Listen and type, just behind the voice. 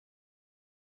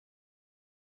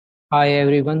Hi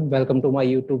everyone, welcome to my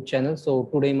YouTube channel. So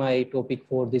today my topic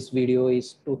for this video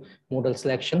is to model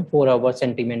selection for our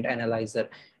sentiment analyzer.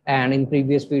 And in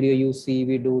previous video, you see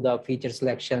we do the feature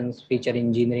selections, feature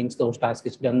engineering, those tasks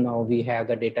is done. Now we have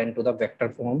the data into the vector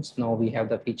forms. Now we have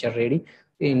the feature ready.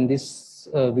 In this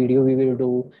video, we will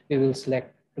do one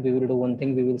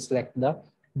thing. We will select the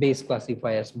base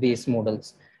classifiers, base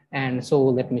models. And so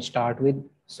let me start with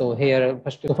so here,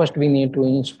 first we need to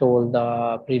install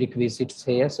the prerequisites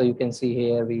here. So you can see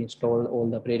here, we install all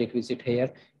the prerequisite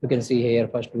here. You can see here,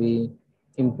 first we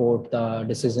import the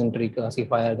decision tree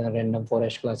classifier, the random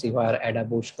forest classifier,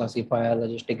 AdaBoost classifier,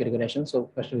 logistic regression. So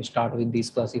first we start with these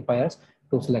classifiers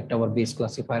to select our base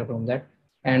classifier from that.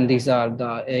 And these are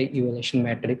the evaluation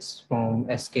metrics from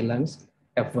sklearn,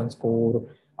 F1 score,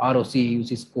 ROC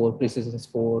UC score, precision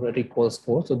score, recall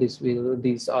score. So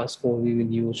these are score we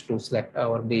will use to select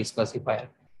our base classifier.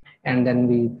 And then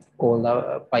we call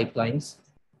the pipelines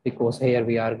because here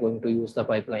we are going to use the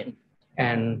pipeline.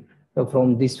 And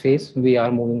from this phase, we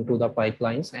are moving to the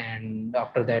pipelines. And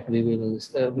after that, we will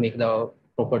make the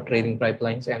proper training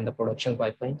pipelines and the production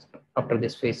pipelines after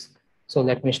this phase. So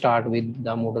let me start with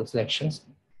the model selections.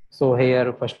 So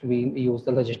here, first we use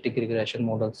the logistic regression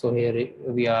model. So here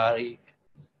we are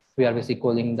basically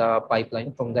calling the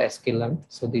pipeline from the sklearn.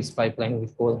 So this pipeline we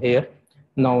call here.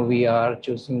 Now we are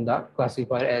choosing the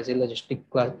classifier as a logistic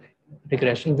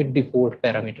regression with default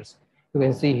parameters. You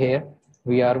can see here,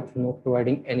 we are not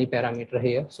providing any parameter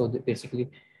here. So basically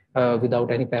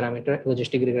without any parameter,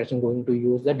 logistic regression going to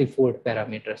use the default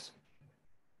parameters.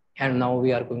 And now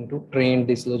we are going to train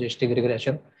this logistic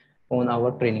regression on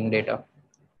our training data.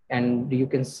 And you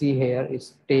can see here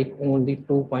is take only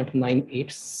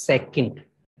 2.98 second.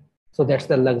 So that's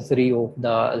the luxury of the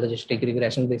logistic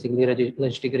regression. Basically,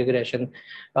 logistic regression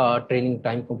training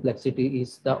time complexity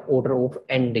is the order of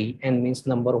ND. N means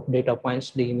number of data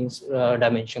points, D means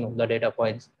dimension of the data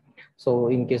points. So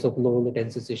in case of low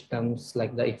latency systems,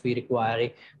 like if we require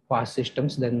fast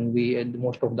systems, then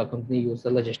most of the company use the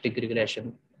logistic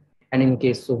regression. And in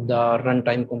case of the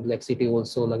runtime complexity,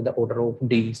 also like the order of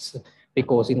Ds,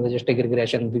 because in logistic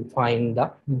regression, we find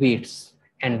the weights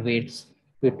and weights.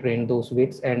 We train those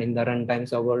weights, and in the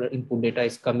runtimes, our input data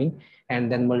is coming,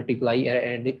 and then multiply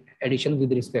and addition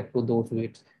with respect to those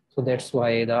weights. So that's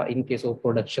why in case of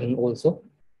production also,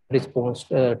 response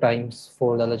times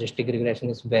for the logistic regression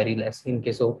is very less. In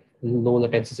case of low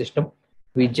latency system,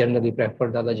 we generally prefer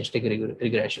the logistic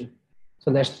regression. So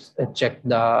let's check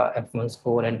the F1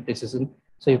 score and precision.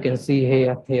 So you can see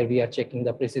here we are checking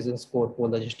the precision score for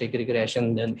logistic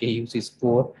regression, then AUC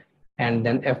score, and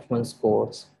then F1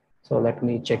 scores. So let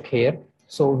me check here.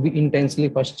 So we intensely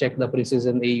first check the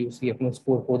precision AUC F1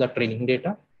 score for the training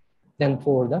data, then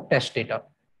for the test data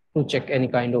to check any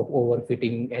kind of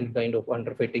overfitting, any kind of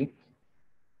underfitting.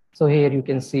 So here you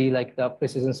can see like the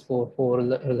precision score for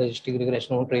logistic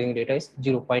regression on training data is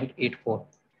 0.84.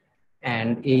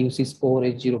 And AUC score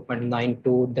is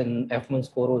 0.92, then F1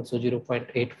 score also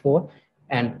 0.84,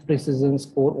 and precision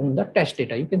score on the test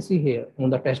data. You can see here on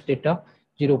the test data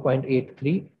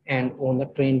 0.83, and on the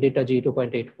trained data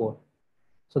 0.84.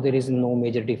 So there is no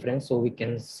major difference. So we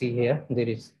can see here there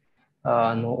is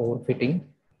no overfitting.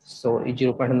 So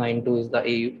 0.92 is the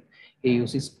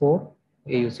AUC score,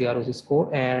 AUC ROC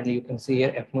score, and you can see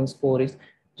here F1 score is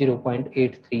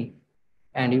 0.83.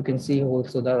 And you can see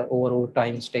also the overall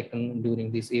times taken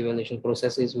during this evaluation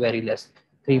process is very less,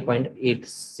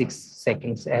 3.86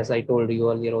 seconds. As I told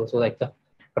you earlier, also like the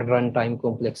runtime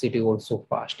complexity also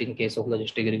fast in case of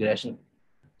logistic regression.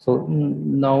 So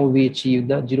now we achieve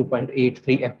the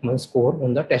 0.83 F1 score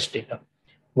on the test data.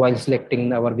 While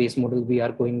selecting our base model, we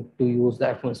are going to use the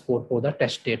F1 score for the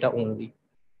test data only.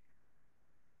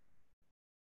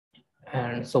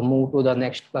 And so move to the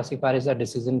next classifier is the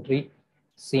decision tree.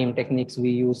 Same techniques we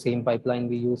use, same pipeline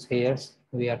we use here.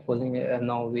 We are calling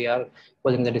now we are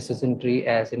calling the decision tree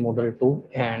as a model 2,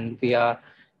 and we are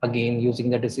again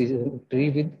using the decision tree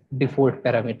with default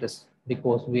parameters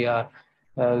because we are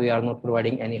not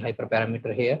providing any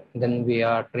hyperparameter here. Then we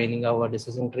are training our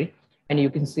decision tree, and you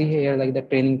can see here like the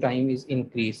training time is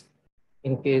increased.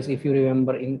 In case, if you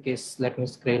remember, in case, let me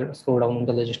scroll down on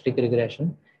the logistic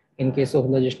regression. In case of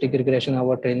logistic regression,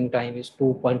 our training time is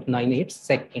 2.98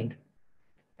 second,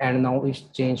 and now it's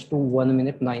changed to 1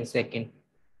 minute 9 second.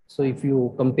 So if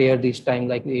you compare this time,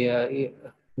 like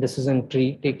decision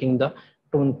tree taking the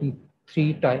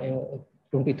 23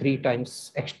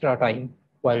 times extra time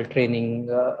while training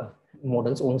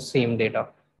models on same data,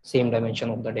 same dimension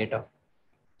of the data.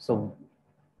 So,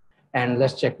 and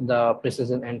let's check the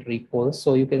precision and recall.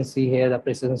 So you can see here the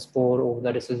precision score of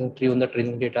the decision tree on the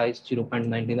training data is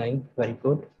 0.99, very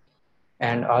good.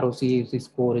 and ROC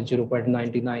score is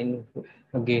 0.99.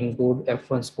 Again, good.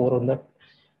 F1 score on the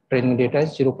training data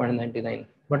is 0.99.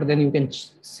 But then you can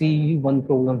see one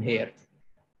problem here.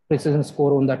 Precision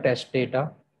score on the test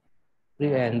data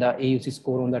and the AUC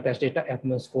score on the test data,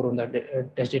 F1 score on the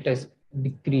test data is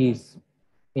decreased.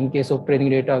 In case of training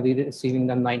data, we're receiving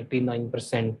the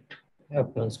 99%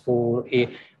 F1 score,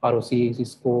 ROC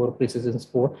score, precision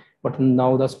score, but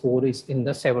now the score is in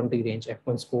the 70 range.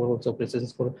 F1 score, also precision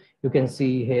score. You can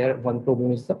see here one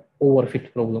problem is the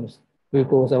overfit problems,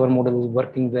 because our model is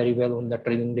working very well on the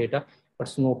training data, but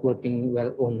it's not working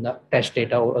well on the test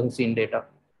data or unseen data.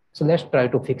 So let's try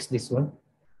to fix this one.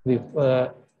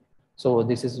 So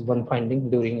this is one finding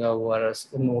during our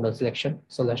model selection.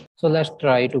 So let's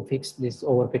try to fix this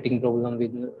overfitting problem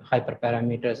with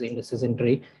hyperparameters in the decision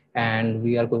tree, and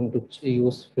we are going to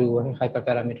use few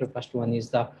hyperparameter. First one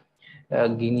is the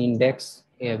gain index.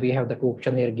 We have the two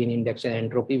option here, gain index and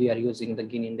entropy. We are using the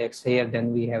gain index here.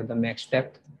 Then we have the max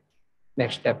depth.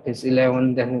 Max depth is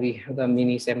 11. Then we have the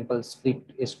mini sample split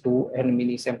is 2 and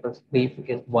mini sample split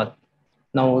is 1.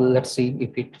 Now let's see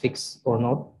if it fixes or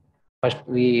not. First,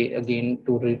 we again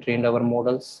to retrain our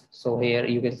models. So here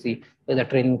you can see the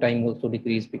training time also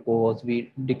decrease because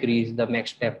we decrease the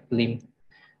max depth limit,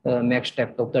 max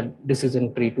depth of the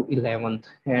decision tree to 11th,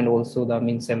 and also the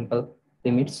mean sample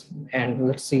limits. And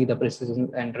let's see the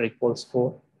precision and recall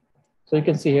score. So you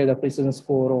can see here the precision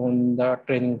score on the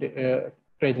training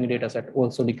data set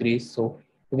also decrease. So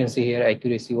you can see here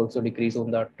accuracy also decrease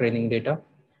on the training data,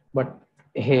 but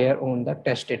here on the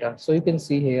test data. So you can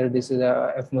see here this is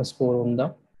a F1 score on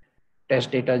the test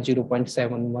data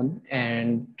 0.71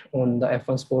 and on the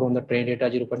F1 score on the train data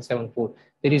 0.74.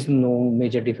 There is no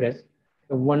major difference.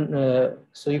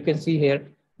 So you can see here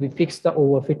we fixed the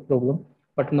overfit problem,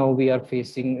 but now we are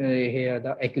facing here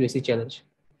the accuracy challenge,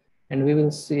 and we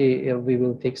will see we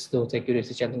will fix those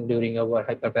accuracy challenge during our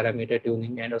hyperparameter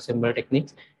tuning and assembly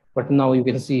techniques. But now you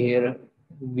can see here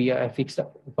we are fixed the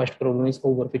first problem is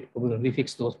overfit problem. We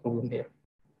fix those problem here.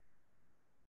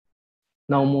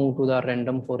 Now move to the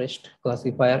random forest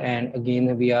classifier, and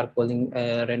again we are calling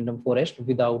a random forest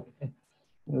without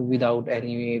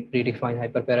any predefined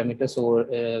hyperparameter. So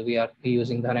we are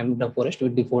using the random forest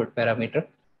with default parameter.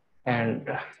 And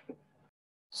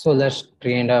so let's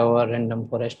train our random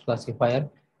forest classifier,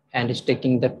 and it's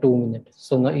taking the 2 minutes.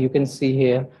 So now you can see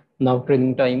here now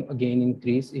training time again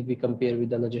increase if we compare with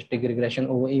the logistic regression,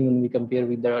 or even we compare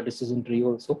with the decision tree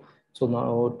also. So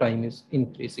now time is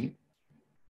increasing.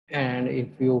 And if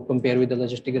you compare with the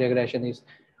logistic regression is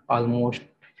almost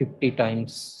 50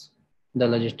 times the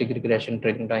logistic regression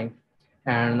training time.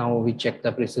 And now we check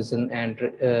the precision and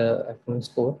F1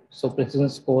 score. So precision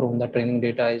score on the training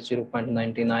data is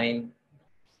 0.99.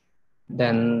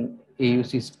 Then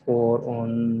AUC score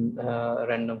on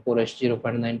random forest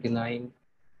 0.99.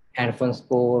 F1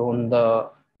 score on the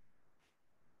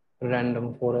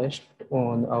random forest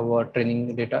on our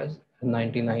training data is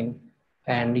 99.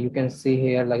 And you can see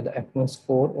here like the F1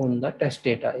 score on the test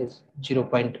data is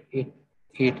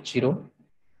 0.880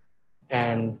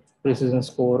 and precision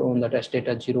score on the test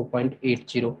data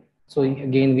 0.80. So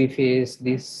again we face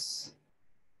this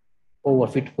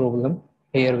overfit problem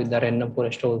here with the random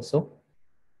forest also.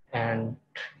 And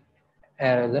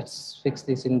let's fix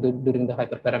this during the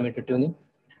hyperparameter tuning.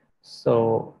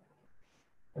 So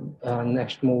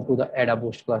next move to the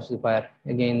AdaBoost classifier.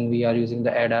 Again we are using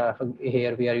the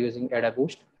here we are using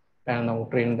AdaBoost, and now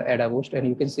train the AdaBoost, and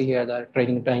you can see here the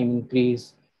training time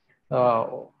increase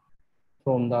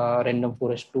from the random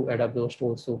forest to AdaBoost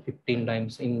also 15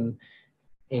 times in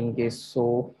case.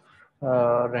 So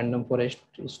random forest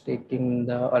is taking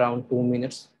the around 2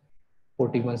 minutes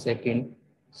 41 seconds.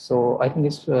 So I think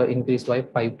it's increased by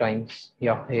 5 times.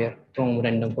 Yeah, here from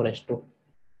random forest to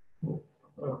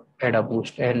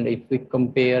AdaBoost. And if we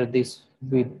compare this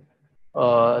with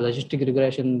logistic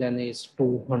regression, then it's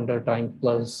 200 times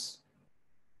plus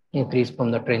increase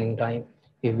from the training time.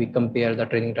 If we compare the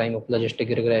training time of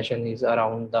logistic regression is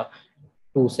around the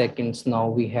 2 seconds, now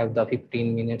we have the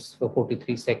 15 minutes for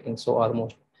 43 seconds, so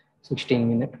almost 16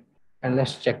 minutes. And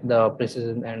let's check the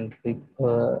precision and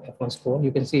F1 score.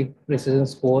 You can see precision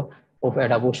score of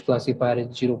AdaBoost classifier is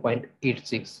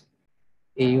 0.86.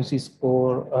 AUC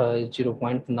score is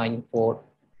 0.94.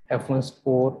 F1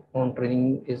 score on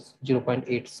training is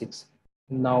 0.86.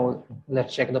 Now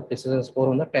let's check the precision score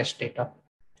on the test data,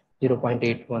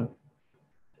 0.81.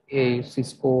 AUC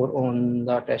score on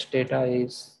the test data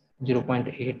is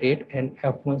 0.88 and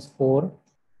F1 score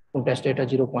on test data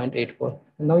 0.84.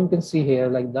 Now you can see here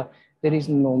like there is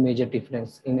no major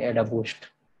difference in AdaBoost.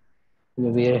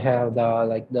 We have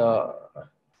the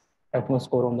F1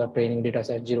 score on the training data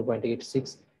set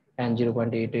 0.86 and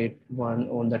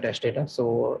 0.881 on the test data.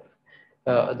 So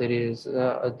there is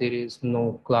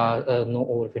no no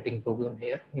overfitting problem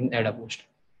here in AdaBoost.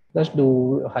 Let's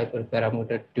do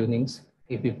hyperparameter tunings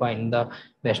if we find the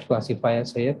best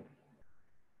classifiers here.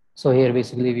 So here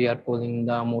basically we are pulling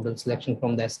the model selection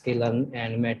from the sklearn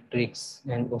and matrix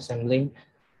and assembling.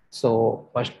 So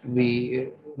first we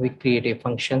create a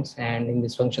functions, and in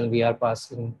this function we are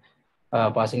passing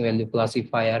value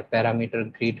classifier,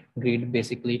 parameter, grid.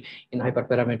 Basically in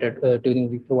hyperparameter tuning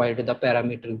we provide the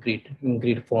parameter grid in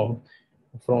grid form.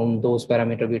 From those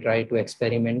parameters we try to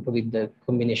experiment with the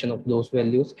combination of those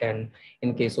values, and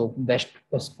in case of best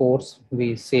scores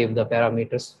we save the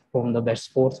parameters from the best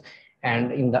scores,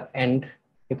 and in the end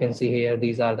you can see here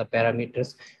these are the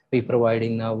parameters we provide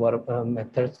in our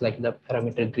methods, like the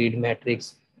parameter grid,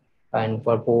 matrix, and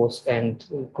for post and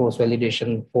cross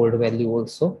validation fold value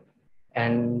also.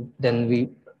 And then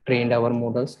we trained our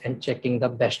models and checking the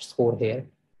best score here,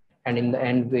 and in the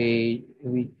end we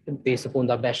based upon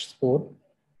the best score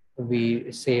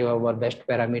we save our best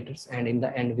parameters, and in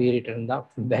the end we return the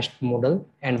best model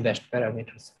and best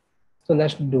parameters. So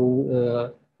let's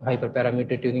do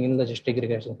hyperparameter tuning in logistic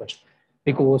regression first,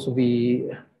 because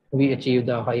we achieved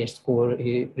the highest score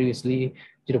previously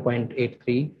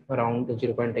 0.83, around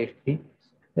 0.83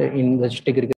 in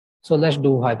logistic regression. So let's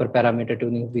do hyperparameter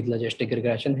tuning with logistic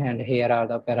regression, and here are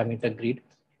the parameter grid.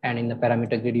 And in the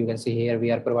parameter grid, you can see here we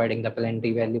are providing the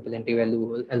plenty value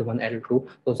L1, L2.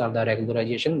 Those are the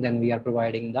regularization. Then we are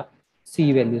providing the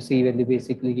C value. C value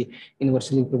basically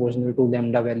inversely proportional to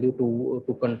lambda value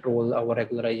to control our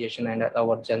regularization and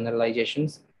our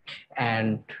generalizations,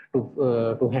 and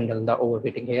to handle the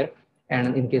overfitting here.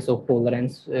 And in case of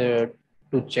tolerance, to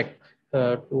check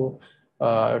to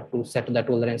set the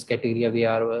tolerance criteria,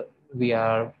 we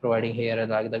are providing here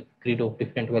like the grid of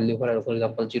different value, for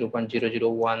example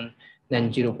 0.001, then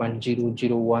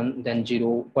 0.001, then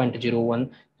 0.01.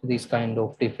 So these kind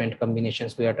of different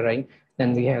combinations we are trying.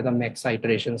 Then we have the max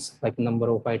iterations, like number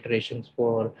of iterations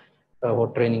for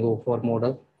training of for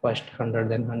model, first 100,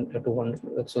 then 100,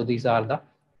 200. So these are the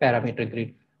parameter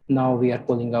grid. Now we are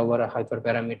calling our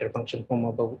hyperparameter function from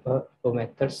above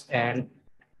methods and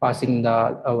passing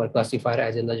our classifier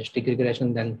as a logistic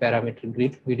regression, then parameter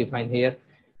grid we define here,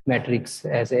 matrix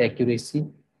as a accuracy,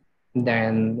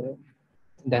 then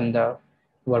the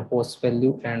our post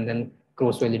value, and then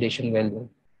cross validation value.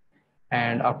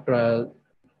 And after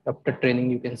training,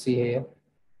 you can see here,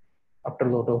 after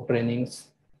a lot of trainings,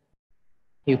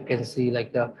 you can see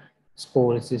like the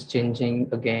score is changing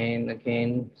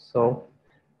again. So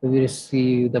we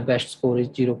receive the best score is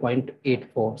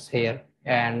 0.84 here,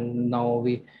 and now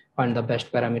we find the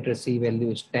best parameter. C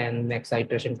value is 10, max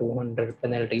iteration 200,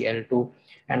 penalty L2,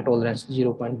 and tolerance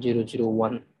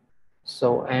 0.001.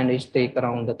 So and it take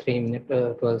around the 3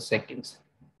 minutes 12 seconds.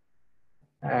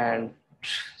 And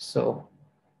so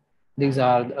these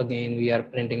are again we are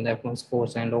printing the F1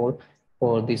 scores and all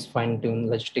for this fine-tune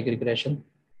logistic regression.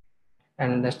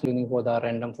 And that's tuning for the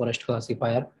random forest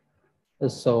classifier.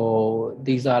 So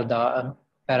these are the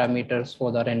parameters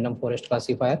for the random forest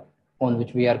classifier on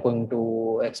which we are going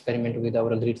to experiment with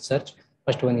our grid search.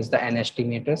 First one is the N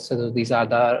estimators. So these are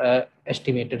the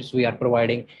estimators we are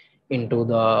providing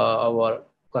into our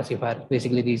classifier.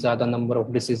 Basically, these are the number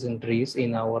of decision trees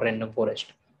in our random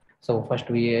forest. So first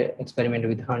we experiment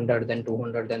with 100, then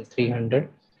 200, then 300,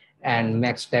 and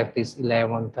max depth is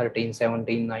 11, 13,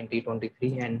 17, 90,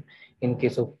 23. And in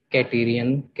case of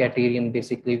criterion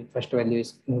basically first value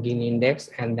is Gini index,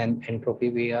 and then entropy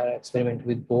we are experiment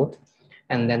with both.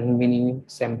 And then mini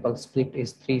sample split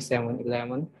is 3, 7,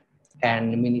 11,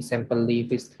 and mini sample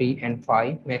leaf is 3 and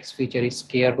 5. Max feature is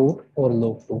square root or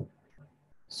log 2.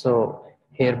 So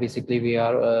here basically we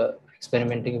are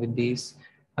experimenting with these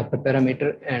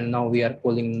hyperparameter, and now we are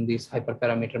calling this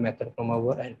hyperparameter method from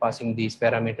our and passing these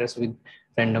parameters with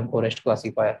random forest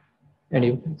classifier. And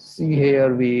you can see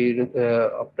here we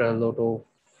after a lot of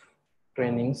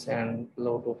trainings and a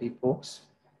lot of epochs,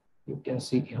 you can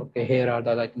see okay, here are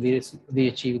the like we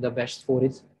achieve the best score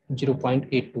is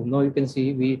 0.82. Now you can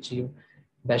see we achieve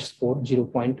best score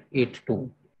 0.82,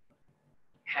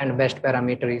 and best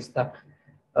parameter is the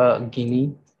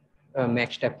Gini.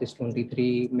 Max depth is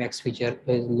 23, max feature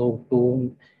is log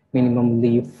 2, minimum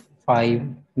leaf 5,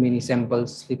 mini sample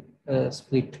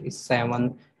split is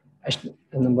 7,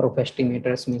 number of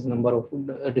estimators means number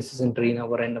of decision tree in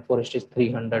our random forest is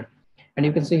 300. And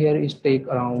you can see here is take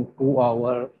around 2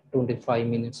 hours 25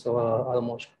 minutes, so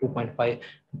almost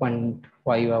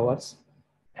 2.5 hours.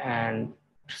 And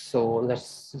so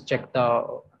let's check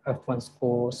the F1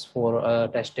 scores for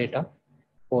test data.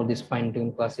 for this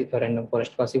fine-tuned classifier, random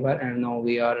forest classifier, and now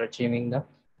we are achieving the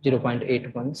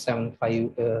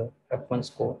 0.8175 F1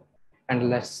 score. And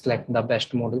let's select the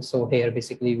best model. So here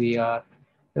basically we are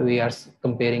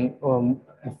comparing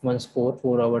F1 score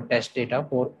for our test data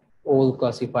for all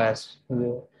classifiers.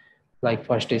 Like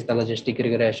first is the logistic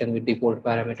regression with default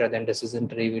parameter, then decision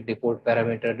tree with default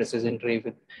parameter, decision tree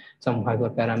with some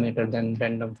hyperparameter, then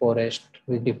random forest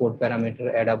with default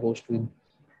parameter, AdaBoost with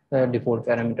default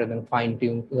parameter, then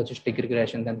fine-tune logistic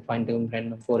regression, then fine-tune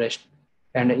random forest.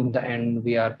 And in the end,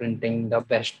 we are printing the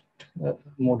best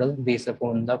model based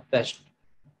upon the best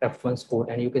F1 score.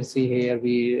 And you can see here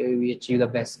we achieve the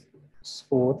best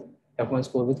score, F1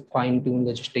 score with fine-tuned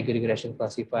logistic regression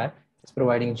classifier. It's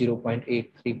providing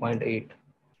 0.83.8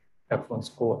 F1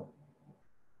 score.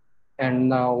 And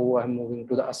now I'm moving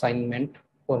to the assignment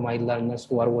for my learners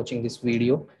who are watching this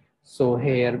video. So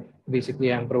here,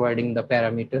 basically I'm providing the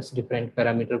parameters, different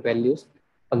parameter values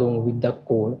along with the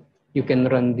code. You can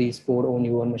run this code on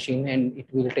your machine and it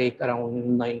will take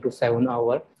around 9 to 7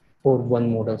 hours for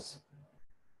one models.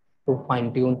 To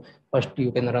fine tune, first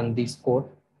you can run this code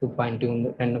to fine tune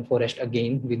the random forest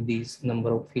again with these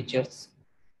number of features.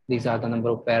 These are the number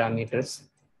of parameters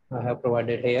I have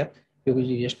provided here.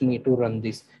 You just need to run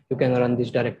this. You can run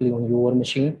this directly on your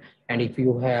machine. And if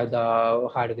you have the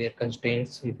hardware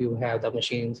constraints, if you have the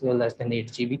machines less than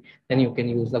 8 GB, then you can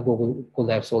use the Google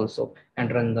Colabs also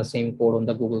and run the same code on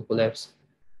the Google Colabs.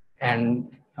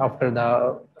 And after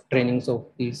the trainings of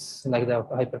these, like the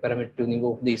hyperparameter tuning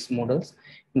of these models,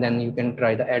 then you can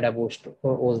try the AdaBoost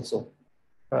also.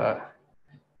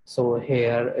 So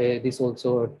here, this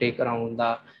also take around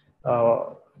the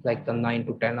like the 9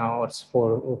 to 10 hours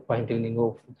for fine tuning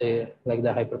of the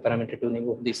hyperparameter tuning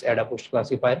of this AdaBoost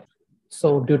classifier.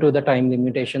 So due to the time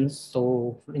limitations,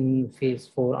 so in phase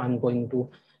 4, I'm going to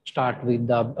start with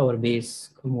our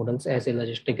base models as a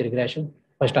logistic regression.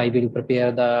 First, I will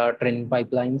prepare the training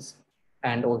pipelines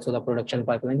and also the production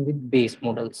pipeline with base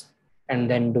models, and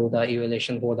then do the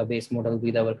evaluation for the base model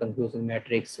with our confusion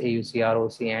matrix, AUC,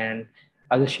 ROC, and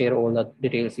I will share all the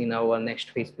details in our next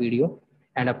phase video.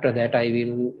 And after that, I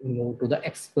will move to the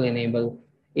explainable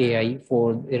AI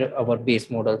for our base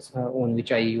models on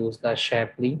which I use the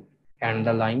Shapley and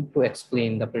the line to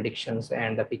explain the predictions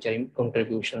and the feature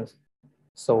contributions.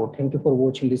 So thank you for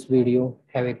watching this video.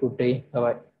 Have a good day.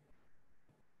 Bye-bye.